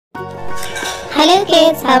Hello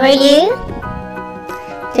kids, how are you?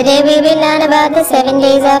 Today we will learn about the 7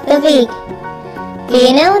 days of the week. Do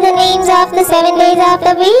you know the names of the 7 days of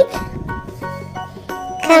the week?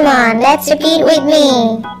 Come on, let's repeat with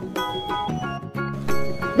me.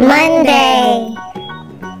 Monday,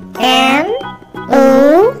 M-O-N-D-A-Y,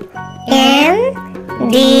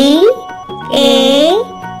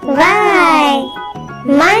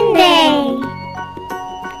 Monday.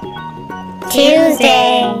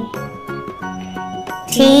 Tuesday,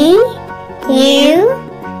 T-U-E-S-D-A-Y,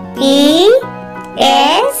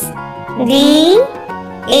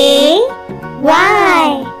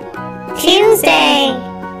 Tuesday.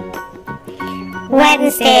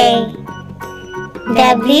 Wednesday,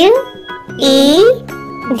 W-E-D-N-E-S-D-A-Y,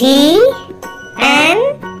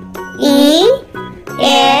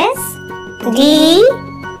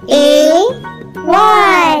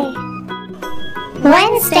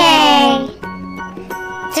 Wednesday.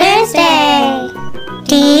 Thursday,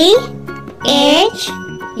 T-H-U-R-S-D-A-Y,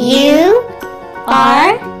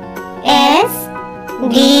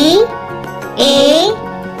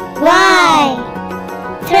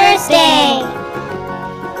 Thursday.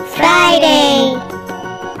 Friday,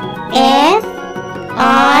 F-R-I-D-A-Y,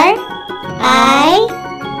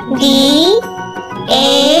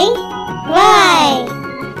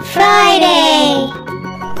 Friday.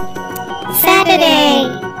 Saturday,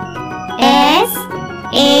 S-A-T-U-R-D-A-Y,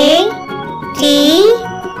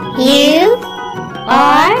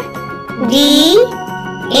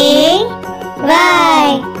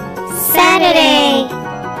 Saturday.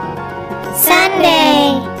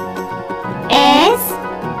 Sunday,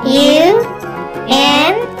 S-U-N-D-A-Y,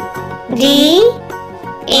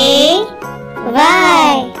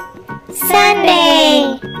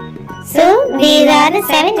 Sunday. So these are the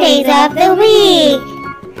 7 days of the week.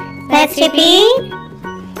 Let's repeat.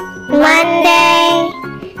 Monday,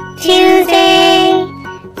 Tuesday,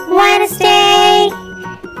 Wednesday,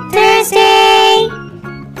 Thursday,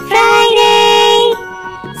 Friday,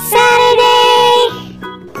 Saturday,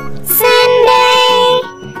 Sunday.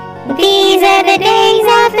 These are the days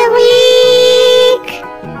of the week.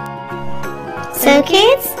 So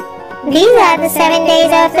kids, these are the 7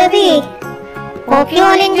 days of the week. Hope you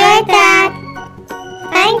all enjoyed that.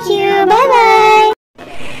 Thank you. Bye-bye.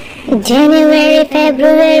 January,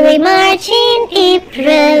 February, March,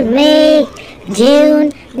 April, May,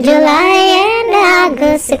 June, July and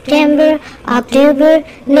August, September, October,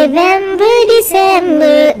 November,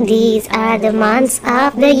 December. These are the months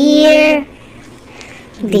of the year.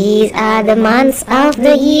 These are the months of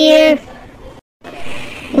the year.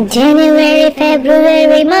 January,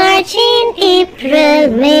 February, March, April,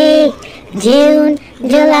 May, June,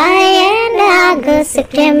 July and August,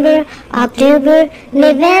 September, October,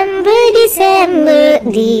 November, December.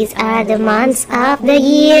 These are the months of the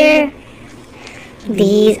year.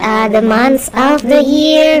 These are the months of the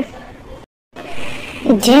year.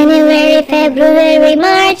 January, February,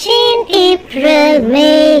 March, April,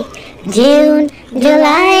 May, June,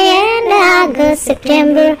 July and August,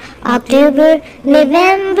 September, October,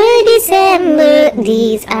 November, December.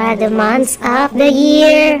 These are the months of the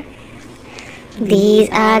year. These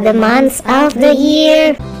are the months of the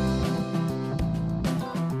year.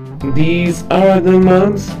 These are the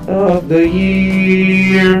months of the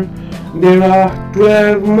year. There are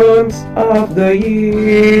 12 months of the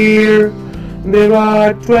year. There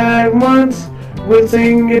are 12 months. We'll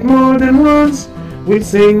sing it more than once. We'll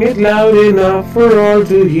sing it loud enough for all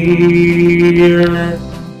to hear.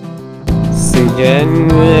 Say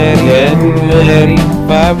January,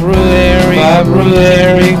 February,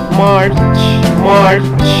 March,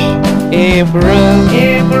 April,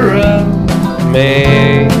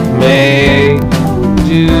 May,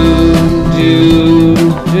 June,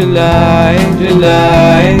 July,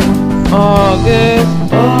 August,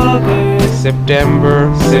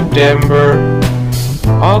 September,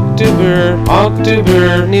 October,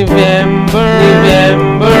 November,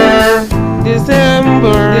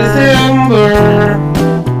 December.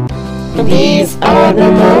 These are the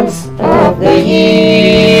months of the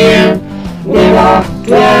year. There are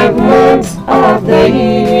 12 months of the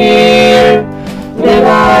year. There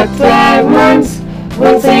are 12 months.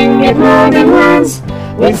 We'll sing it more than once.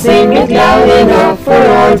 We'll sing it loud enough for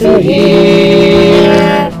all to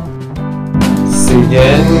hear. Say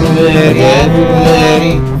January,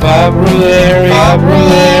 February,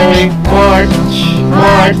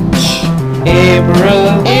 March,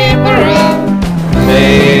 April,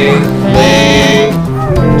 May,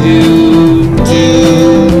 June,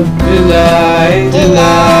 July,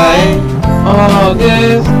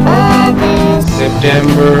 August,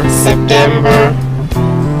 September,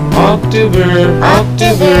 October,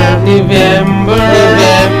 November,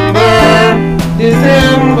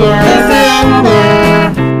 December.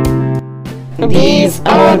 These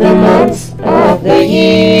are the months of the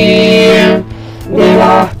year. There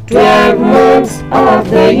are 12 months of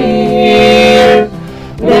the year.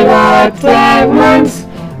 There are 12 months.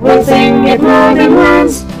 We'll sing it more than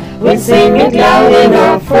once. We'll sing it loud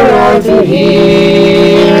enough for all to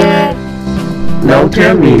hear. Now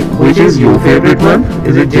tell me, which is your favorite month?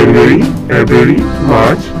 Is it January, February,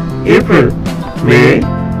 March, April, May,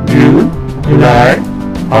 June, July,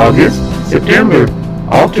 August, September,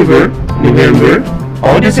 October, November,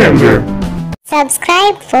 or December?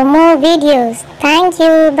 Subscribe for more videos. Thank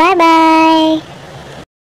you. Bye bye.